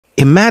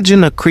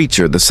Imagine a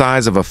creature the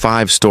size of a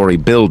 5-story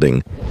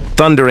building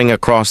thundering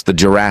across the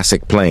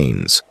Jurassic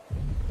plains.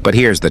 But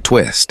here's the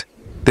twist.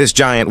 This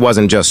giant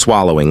wasn't just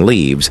swallowing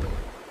leaves,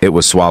 it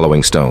was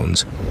swallowing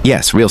stones.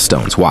 Yes, real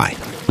stones. Why?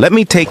 Let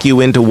me take you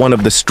into one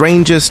of the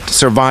strangest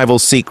survival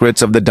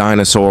secrets of the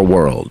dinosaur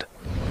world.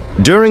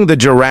 During the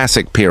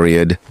Jurassic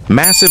Period,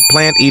 massive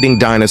plant-eating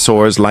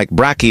dinosaurs like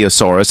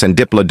Brachiosaurus and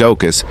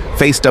Diplodocus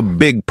faced a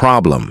big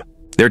problem.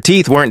 Their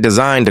teeth weren't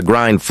designed to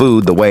grind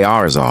food the way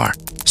ours are.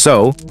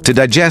 So, to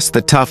digest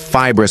the tough,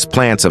 fibrous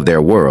plants of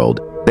their world,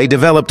 they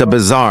developed a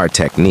bizarre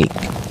technique.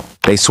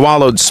 They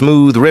swallowed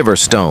smooth river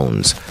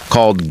stones,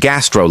 called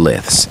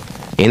gastroliths.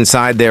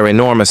 Inside their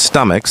enormous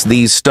stomachs,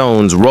 these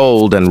stones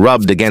rolled and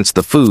rubbed against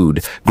the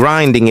food,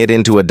 grinding it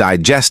into a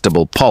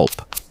digestible pulp.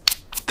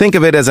 Think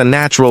of it as a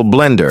natural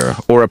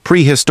blender or a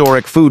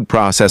prehistoric food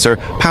processor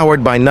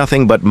powered by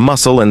nothing but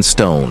muscle and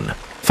stone.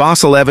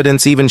 Fossil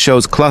evidence even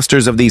shows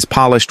clusters of these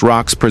polished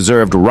rocks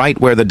preserved right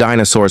where the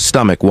dinosaur's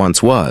stomach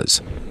once was.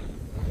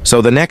 So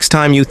the next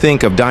time you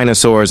think of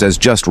dinosaurs as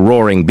just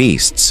roaring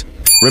beasts,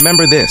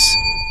 remember this: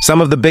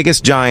 some of the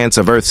biggest giants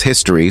of Earth's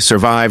history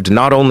survived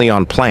not only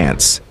on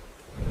plants,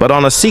 but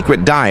on a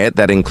secret diet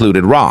that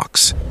included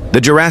rocks.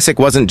 The Jurassic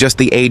wasn't just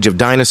the age of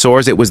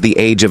dinosaurs, it was the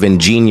age of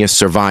ingenious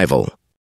survival.